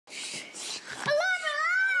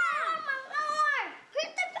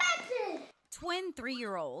and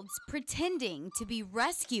 3-year-olds pretending to be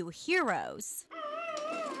rescue heroes.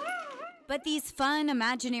 But these fun,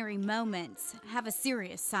 imaginary moments have a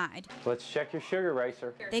serious side. Let's check your sugar,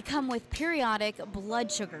 Racer. They come with periodic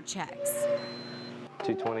blood sugar checks.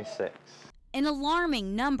 226. An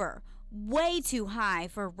alarming number, way too high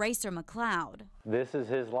for Racer McLeod. This is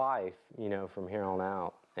his life, you know, from here on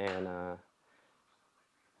out. And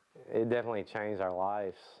it definitely changed our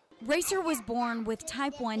lives. Racer was born with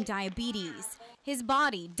type 1 diabetes. His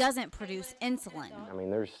body doesn't produce insulin. I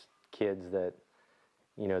mean, there's kids that,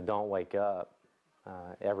 you know, don't wake up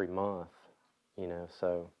every month, you know,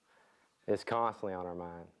 so it's constantly on our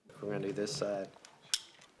mind. We're going to do this side.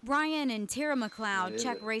 Brian and Tara McLeod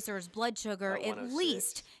check Racer's blood sugar at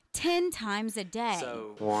least 10 times a day.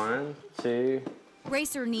 So 1, 2.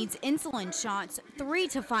 Racer needs insulin shots 3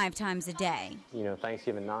 to 5 times a day. You know,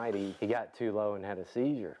 Thanksgiving night, he got too low and had a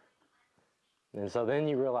seizure. And so then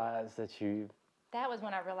you realize that that was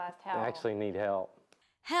when I realized how actually need help.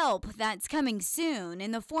 Help that's coming soon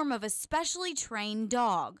in the form of a specially trained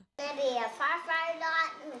dog. Maybe a firefighter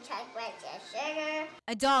dog and check Racer's sugar.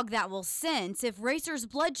 A dog that will sense if Racer's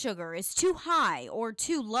blood sugar is too high or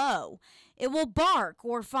too low. It will bark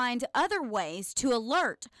or find other ways to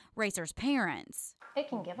alert Racer's parents. it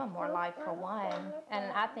can give him more life for one,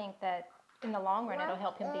 and I think that in the long run it'll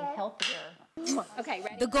help him be healthier. Okay,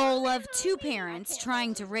 ready? The goal of 2 parents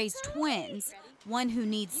trying to raise twins, one who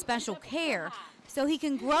needs special care so he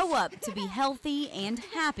can grow up to be healthy and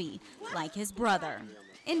happy like his brother.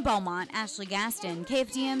 In Beaumont, Ashley Gaston,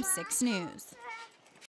 KFDM 6 News.